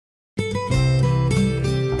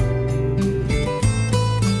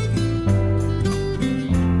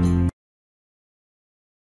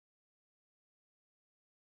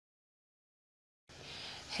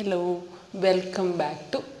Hello, welcome back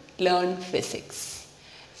to Learn Physics.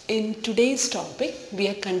 In today's topic, we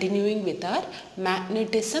are continuing with our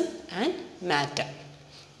magnetism and matter.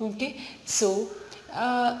 Okay, so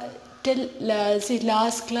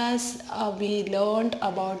last class we learned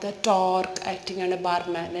about the torque acting on a bar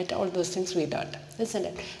magnet, all those things we learned, isn't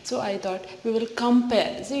it? So I thought we will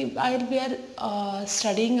compare. See, while we are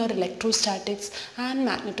studying our electrostatics and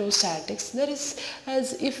magnetostatics, there is,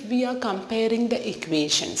 as if we are comparing the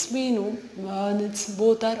equations, we know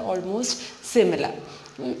both are almost similar.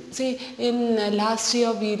 See, in last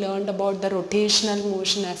year we learned about the rotational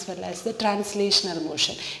motion as well as the translational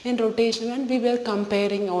motion. In rotation, we were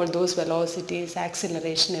comparing all those velocities,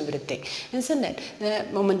 acceleration, everything, isn't it? The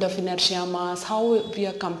moment of inertia, mass, how we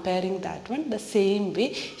are comparing that one. The same way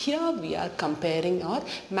here we are comparing our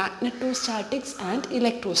magnetostatics and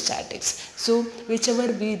electrostatics. So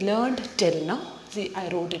whichever we learned till now, see, I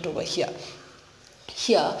wrote it over here.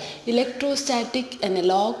 Here, electrostatic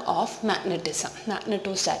analog of magnetism,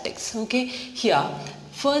 magnetostatics. Okay, here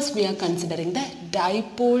first we are considering the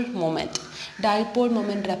dipole moment. Dipole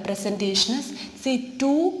moment representation is, see,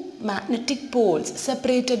 two magnetic poles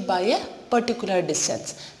separated by a particular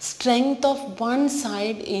distance. Strength of one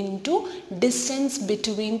side into distance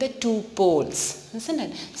between the two poles, isn't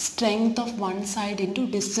it? Strength of one side into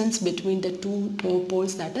distance between the two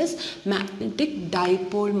poles, that is magnetic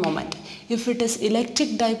dipole moment. If it is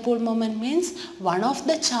electric dipole moment, means one of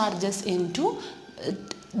the charges into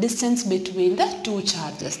distance between the two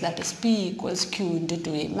charges, that is P equals Q into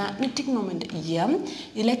 2A. Magnetic moment M,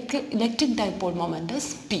 electric dipole moment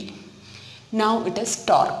is P. Now it is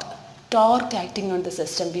torque. Torque acting on the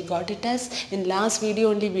system, we got it as in last video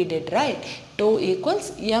only we did, right? Tau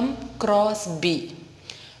equals M cross B.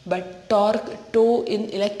 But torque, tau in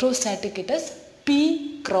electrostatic, it is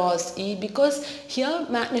P cross E, because here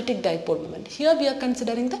magnetic dipole moment. Here we are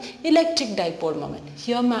considering the electric dipole moment.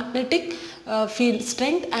 Here magnetic field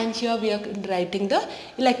strength, and here we are writing the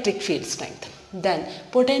electric field strength. Then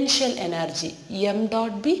potential energy M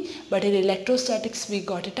dot B, but in electrostatics we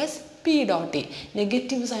got it as P dot E.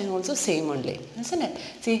 Negative sign also same only, isn't it?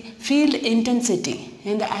 See, field intensity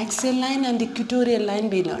in the axial line and the equatorial line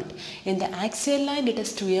we learned. In the axial line it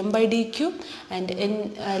is 2m by d cube, and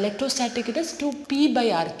in electrostatic it is 2p by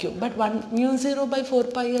r cube. But 1 mu 0 by 4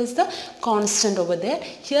 pi is the constant over there.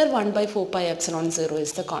 Here 1 by 4 pi epsilon 0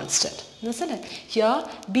 is the constant, isn't it? Here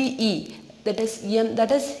BE, that is m,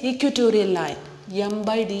 that is equatorial line, m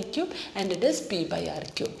by d cube, and it is p by r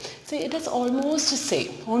cube. So it is almost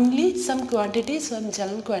same, only some quantities, some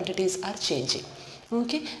general quantities are changing.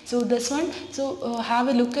 Okay, so this one, so have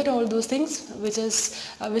a look at all those things which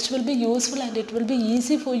will be useful, and it will be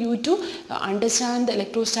easy for you to understand the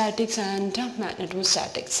electrostatics and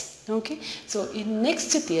magnetostatics. Okay, so in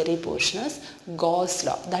next theory portion is Gauss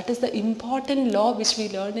law. That is the important law which we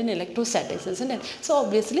learned in electrostatics, isn't it? So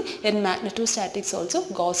obviously in magnetostatics also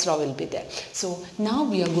Gauss law will be there. So now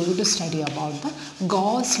we are going to study about the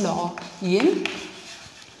Gauss law in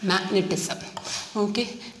magnetism. Okay,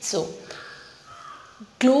 so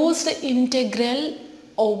closed integral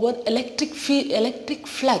over electric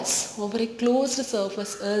flux over a closed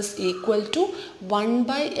surface is equal to 1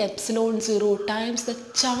 by epsilon 0 times the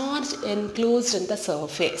charge enclosed in the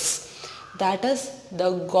surface. That is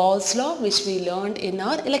the Gauss law which we learned in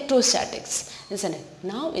our electrostatics, isn't it?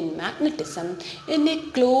 Now in magnetism, in a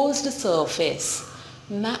closed surface,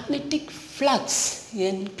 magnetic flux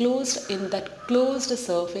enclosed in that closed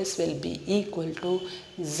surface will be equal to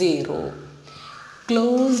 0.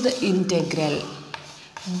 Closed integral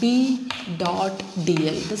B dot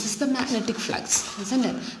dl, this is the magnetic flux, isn't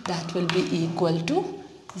it? That will be equal to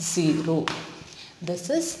 0. This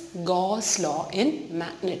is Gauss law in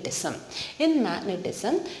magnetism. In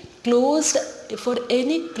magnetism, closed, for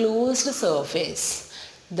any closed surface,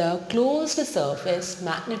 the closed surface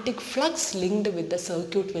magnetic flux linked with the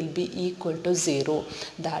circuit will be equal to 0.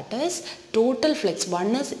 That is total flux.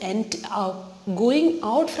 One is going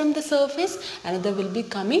out from the surface, another will be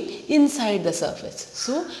coming inside the surface.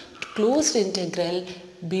 So closed integral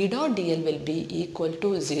B dot dl will be equal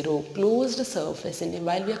to 0. Closed surface, and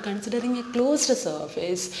while we are considering a closed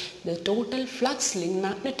surface, the total flux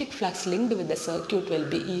magnetic flux linked with the circuit will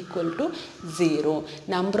be equal to 0.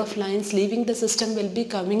 Number of lines leaving the system will be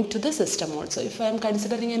coming to the system also. If I am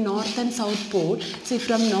considering a north and south pole, see,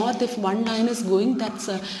 from north if one line is going,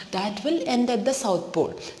 that will end at the south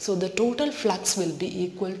pole. So the total flux will be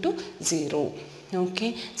equal to 0.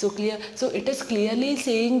 Okay, so clear. So it is clearly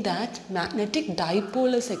saying that magnetic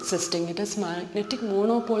dipole is existing. It is magnetic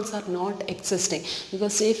monopoles are not existing,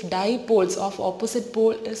 because if dipoles of opposite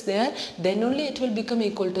pole is there, then only it will become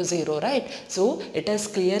equal to 0, right? So it is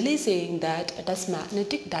clearly saying that it is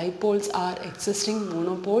magnetic dipoles are existing,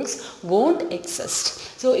 monopoles won't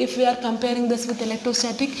exist. So if we are comparing this with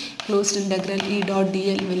electrostatic, closed integral E dot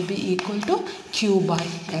dl will be equal to Q by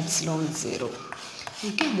epsilon 0.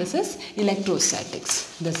 Okay, this is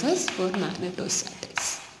electrostatics. This is for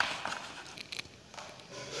magnetostatics.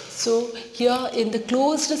 So here in the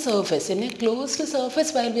closed surface,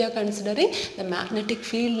 while we are considering, the magnetic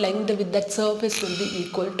field length with that surface will be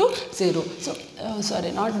equal to 0. So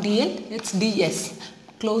sorry, not dl, it's ds.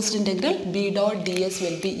 Closed integral B dot ds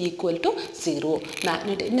will be equal to 0.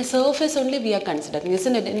 Magnet in a surface only we are considering,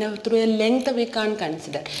 isn't it? Through a length we can't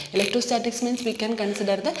consider. Electrostatics means we can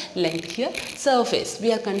consider the length. Here surface,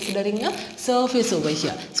 we are considering a surface over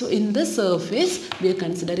here. So in the surface we are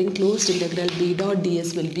considering closed integral B dot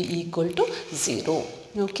ds will be equal to 0.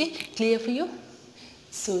 Okay, clear for you?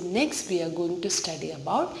 So next we are going to study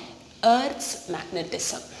about Earth's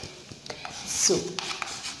magnetism. So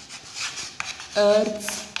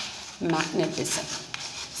Earth's magnetism.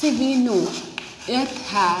 See, we know Earth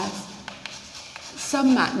has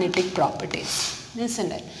some magnetic properties,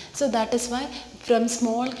 isn't it? So that is why from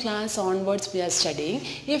small class onwards we are studying.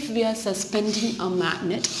 If we are suspending a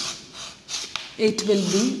magnet, it will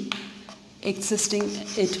be existing,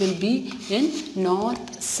 it will be in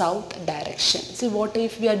north-south direction. See, what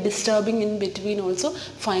if we are disturbing in between also,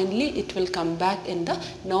 finally it will come back in the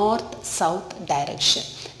north-south direction.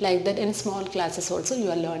 Like that in small classes also you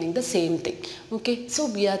are learning the same thing. Okay, so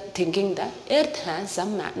we are thinking that Earth has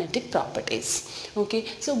some magnetic properties. Okay,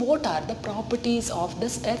 so what are the properties of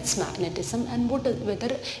this Earth's magnetism, and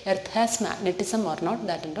whether Earth has magnetism or not,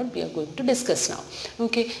 that and what we are going to discuss now.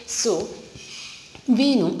 Okay, so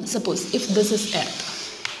we know, suppose if this is Earth,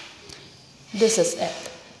 this is Earth.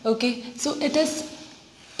 Okay, so it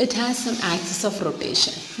has some axis of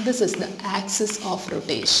rotation. This is the axis of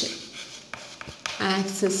rotation.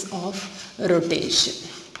 Axis of rotation.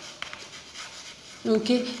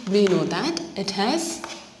 Okay, we know that it has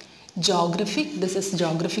geographic, this is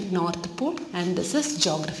geographic north pole and this is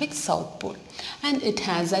geographic south pole, and it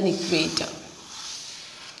has an equator.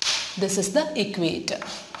 This is the equator,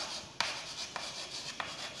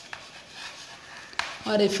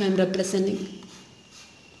 or if I am representing,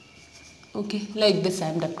 okay, like this I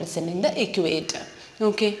am representing the equator.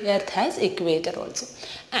 Okay, Earth has equator also,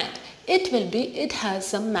 and it has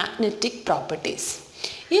some magnetic properties.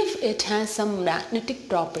 If it has some magnetic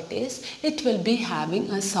properties, it will be having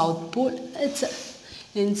a south pole. It's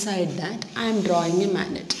inside that I am drawing a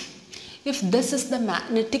magnet. If this is the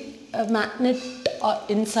magnet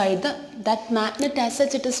inside that magnet as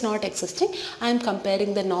such, it is not existing. I am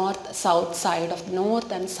comparing the north-south side of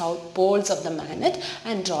north and south poles of the magnet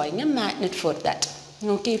and drawing a magnet for that.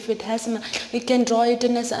 Okay, if it has, we can draw it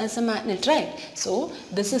in as a magnet, right? So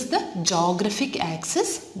this is the geographic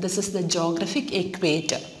axis, this is the geographic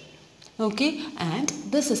equator. Okay, and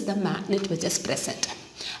this is the magnet which is present.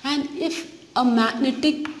 And if a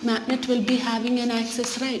magnet will be having an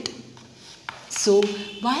axis, right? So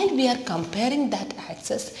while we are comparing that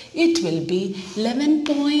axis, it will be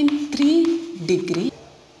 11.3 degree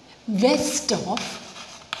west of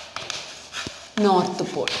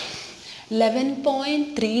North Pole.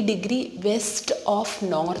 11.3 degree west of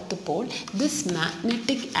North Pole, this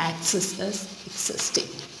magnetic axis is existing.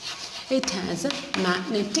 It has a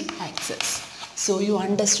magnetic axis. So you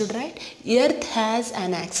understood, right? Earth has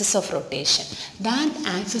an axis of rotation. That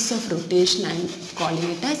axis of rotation I am calling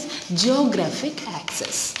it as geographic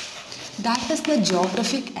axis. That is the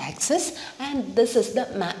geographic axis, and this is the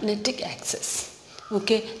magnetic axis.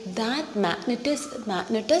 Okay, that magnet is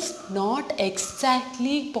not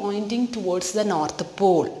exactly pointing towards the North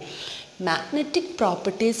Pole. Magnetic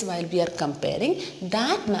properties, while we are comparing,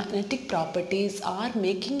 that magnetic properties are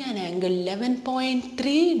making an angle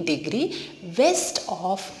 11.3 degree west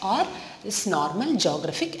of our normal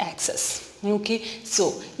geographic axis. Okay,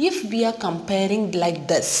 so if we are comparing like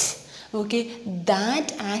this, okay,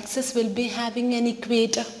 that axis will be having an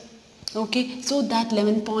equator. Okay, so that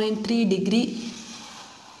 11.3 degree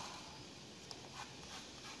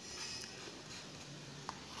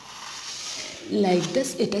like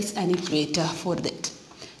this, it is an equator for that.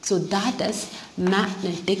 So that is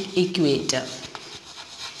magnetic equator.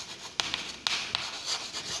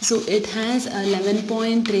 So it has a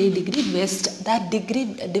 11.3 degree west. That degree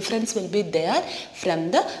difference will be there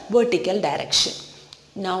from the vertical direction.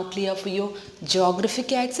 Now clear for you?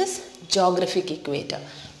 Geographic axis, geographic equator.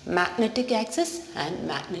 magnetic axis and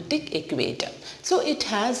magnetic equator. So it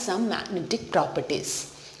has some magnetic properties.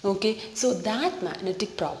 Okay, so that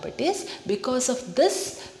magnetic properties, because of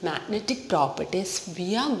this magnetic properties,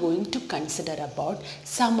 we are going to consider about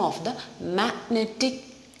some of the magnetic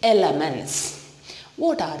elements.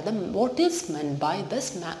 What is meant by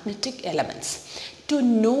this magnetic elements? To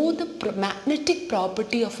know the magnetic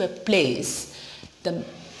property of a place,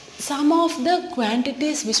 some of the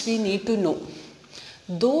quantities which we need to know,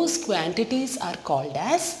 those quantities are called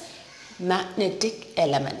as magnetic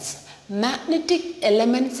elements. Magnetic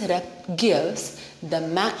elements gives the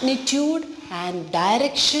magnitude and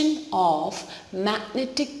direction of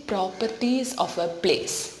magnetic properties of a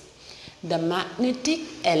place. The magnetic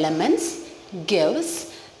elements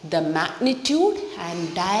gives the magnitude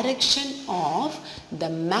and direction of the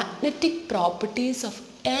magnetic properties of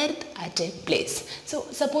earth at a place. So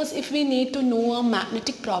suppose if we need to know a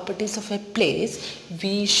magnetic properties of a place,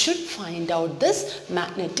 we should find out this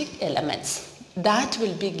magnetic elements. That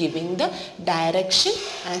will be giving the direction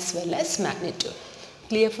as well as magnitude.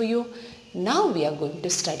 Clear for you? Now we are going to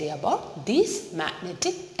study about these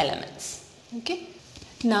magnetic elements. Okay.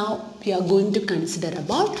 Now we are going to consider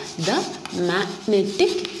about the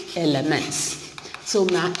magnetic elements. So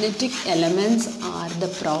magnetic elements are the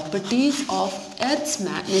properties of Earth's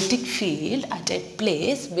magnetic field at a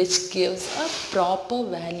place which gives a proper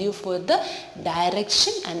value for the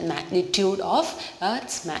direction and magnitude of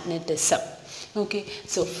Earth's magnetism. Okay,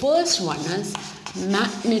 so first one is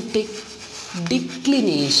magnetic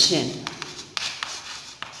declination.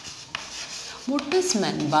 What is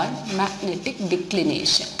meant by magnetic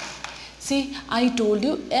declination? See, I told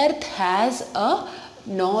you Earth has a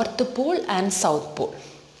north pole and south pole.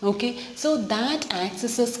 Okay, so that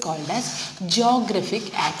axis is called as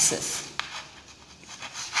geographic axis.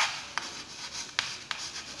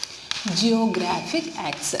 Geographic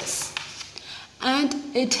axis. And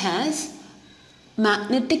it has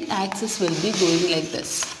magnetic axis will be going like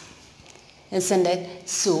this, isn't it?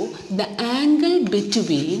 So the angle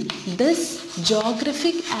between this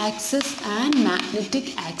geographic axis and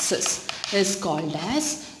magnetic axis is called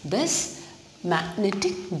as this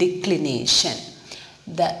magnetic declination.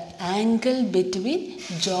 The angle between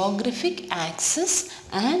geographic axis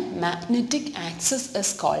and magnetic axis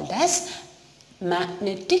is called as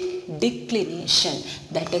magnetic declination.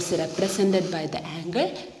 That is represented by the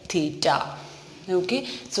angle theta. Okay,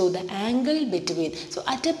 so the angle between, so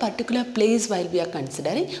at a particular place while we are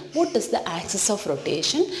considering what is the axis of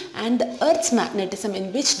rotation and the Earth's magnetism,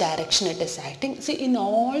 in which direction it is acting. See, in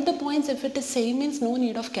all the points if it is same means no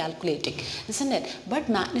need of calculating, isn't it? But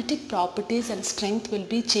magnetic properties and strength will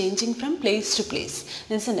be changing from place to place,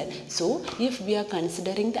 isn't it? So if we are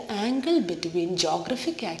considering the angle between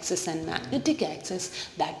geographic axis and magnetic axis,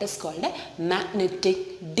 that is called a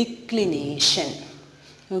magnetic declination.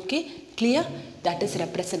 Okay, clear? That is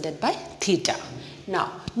represented by theta.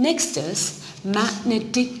 Now, next is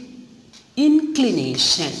magnetic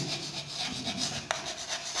inclination.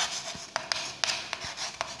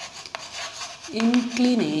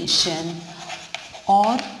 Inclination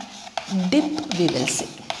or dip we will say.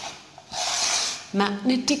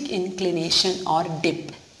 Magnetic inclination or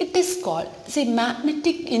dip. It is called, see,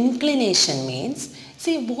 magnetic inclination means,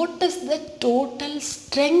 see, what is the total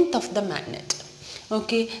strength of the magnet?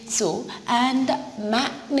 Okay, so, and the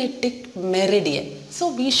magnetic meridian.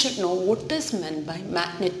 So we should know what is meant by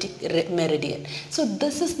magnetic meridian. So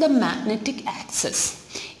this is the magnetic axis.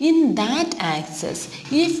 In that axis,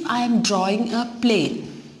 if I am drawing a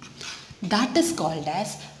plane, that is called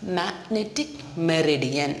as magnetic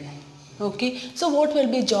meridian. Okay, so what will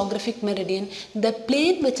be geographic meridian? The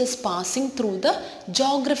plane which is passing through the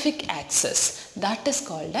geographic axis, that is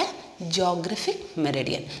called a geographic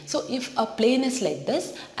meridian. So if a plane is like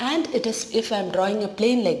this and it is, if I am drawing a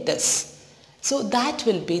plane like this, so that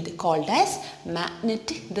will be called as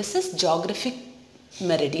magnetic, this is geographic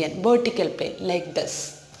meridian, vertical plane like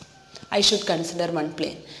this. I should consider one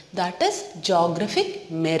plane, that is geographic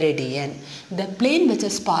meridian, the plane which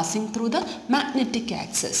is passing through the magnetic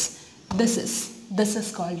axis. This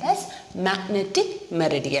is called as magnetic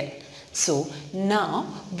meridian. So now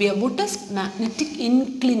what is magnetic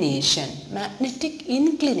inclination? Magnetic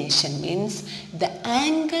inclination means the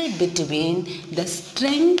angle between the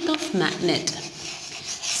strength of magnet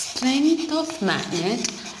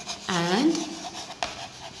and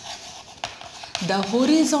the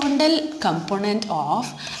horizontal component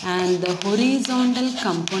of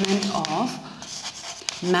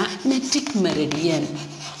magnetic meridian.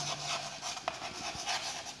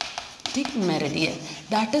 magnetic meridian.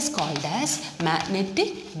 That is called as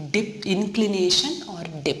magnetic dip, inclination or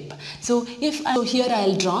dip. So here I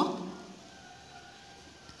will draw.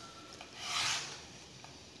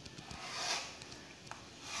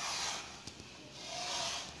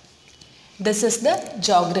 This is the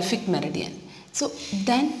geographic meridian. So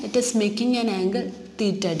then it is making an angle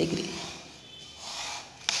theta degree.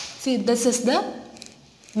 See, this is the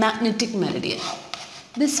magnetic meridian.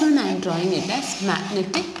 This one I am drawing it as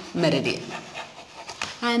magnetic meridian.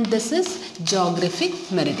 And this is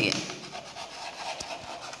geographic meridian.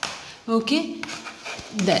 Okay.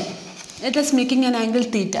 Then it is making an angle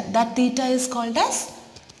theta. That theta is called as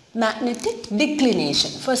magnetic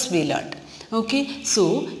declination. First we learned. Okay,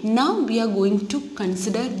 so now we are going to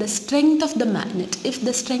consider the strength of the magnet. If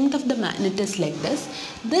the strength of the magnet is like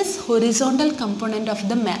this horizontal component of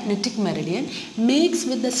the magnetic meridian makes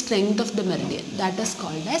with the strength of the meridian. That is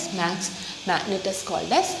called as magnet is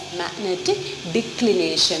called as magnetic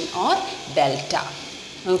declination or delta.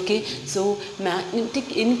 Okay, so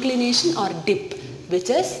magnetic inclination or dip, which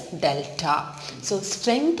is delta. So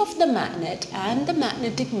strength of the magnet and the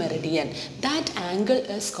magnetic meridian, that angle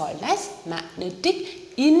is called as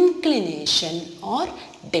magnetic inclination or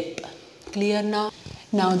dip. Clear now?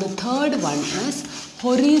 Now the third one is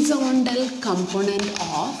horizontal component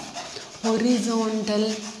of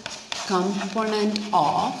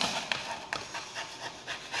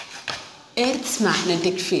Earth's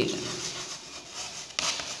magnetic field.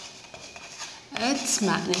 Earth's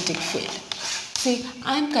magnetic field. See,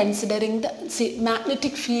 I am considering the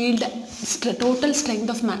magnetic field, total strength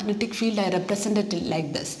of magnetic field, I represent it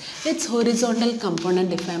like this. Its horizontal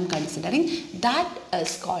component, if I am considering, that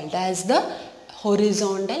is called as the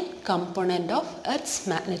horizontal component of Earth's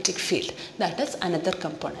magnetic field. That is another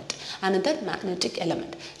component, another magnetic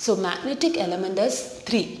element. So magnetic element is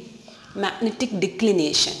 3. Magnetic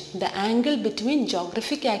declination, the angle between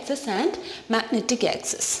geographic axis and magnetic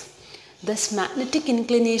axis. This magnetic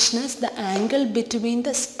inclination is the angle between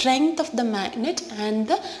the strength of the magnet and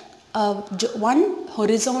the one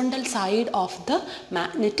horizontal side of the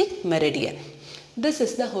magnetic meridian. This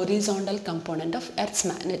is the horizontal component of Earth's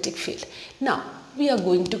magnetic field. Now, we are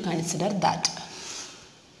going to consider that.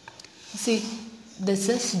 See, this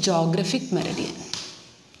is geographic meridian.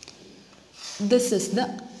 This is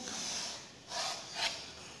the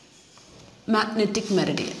magnetic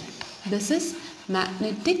meridian. This is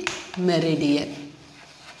magnetic meridian.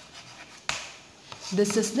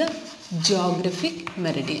 This is the geographic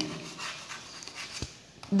meridian.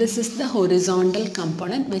 This is the horizontal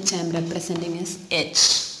component which I am representing as H.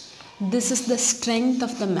 This is the strength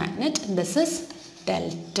of the magnet. This is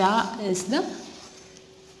delta, is the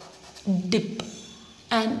dip,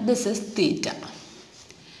 and this is theta.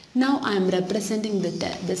 Now I am representing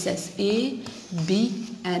this as A, B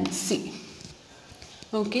and C.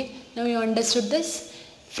 Okay, now you understood this?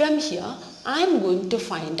 From here I am going to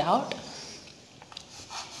find out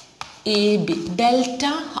AB, delta.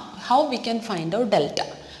 How we can find out delta?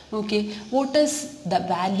 Okay, what is the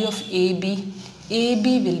value of AB?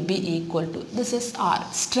 AB will be equal to, this is R,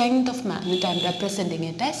 strength of magnet, I am representing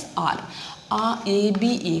it as R.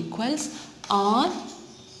 AB equals R,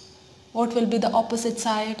 what will be the opposite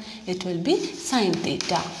side? It will be sin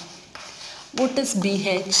theta. What is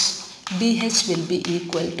BH? BH will be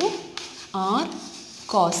equal to R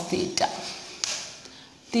cos theta.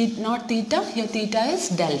 Not theta, here theta is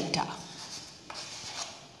delta.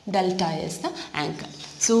 Delta is the angle.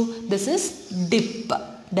 So this is dip,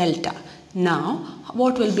 delta. Now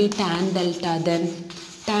what will be tan delta then?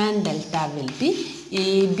 Tan delta will be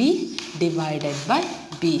AB divided by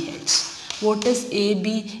BH. What is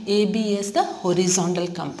AB? AB is the horizontal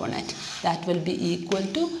component. That will be equal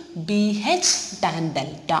to BH tan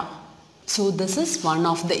delta. So this is one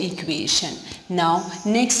of the equation. Now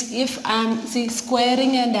next, if I am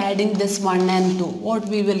squaring and adding this 1 and 2, what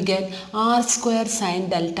we will get? R square sin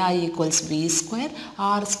delta equals V square,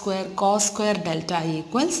 R square cos square delta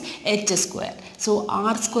equals H square. So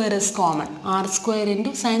R square is common. R square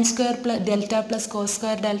into sin square plus delta plus cos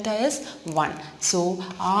square delta is 1. So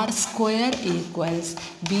R square equals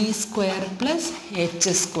V square plus H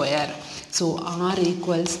square. So R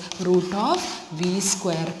equals root of V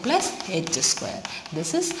square plus H square.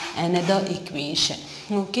 This is another equation.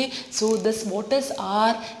 Okay. So this, what is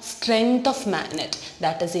R? Strength of magnet.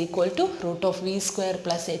 That is equal to root of V square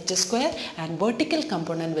plus H square, and vertical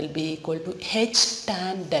component will be equal to H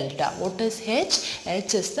tan delta. What is H?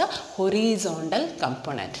 H is the horizontal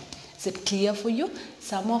component. Is it clear for you?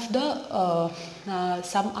 Some of the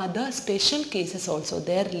some other special cases also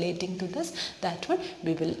there relating to this, that one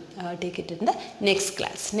we will take it in the next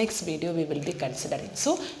class, next video we will be considering.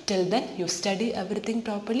 So till then you study everything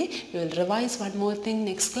properly, you will revise one more thing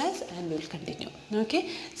next class and we will continue. Okay,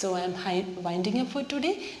 so I am winding up for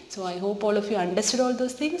today. So I hope all of you understood all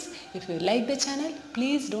those things. If you like the channel,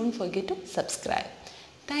 please don't forget to subscribe.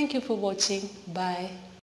 Thank you for watching. Bye.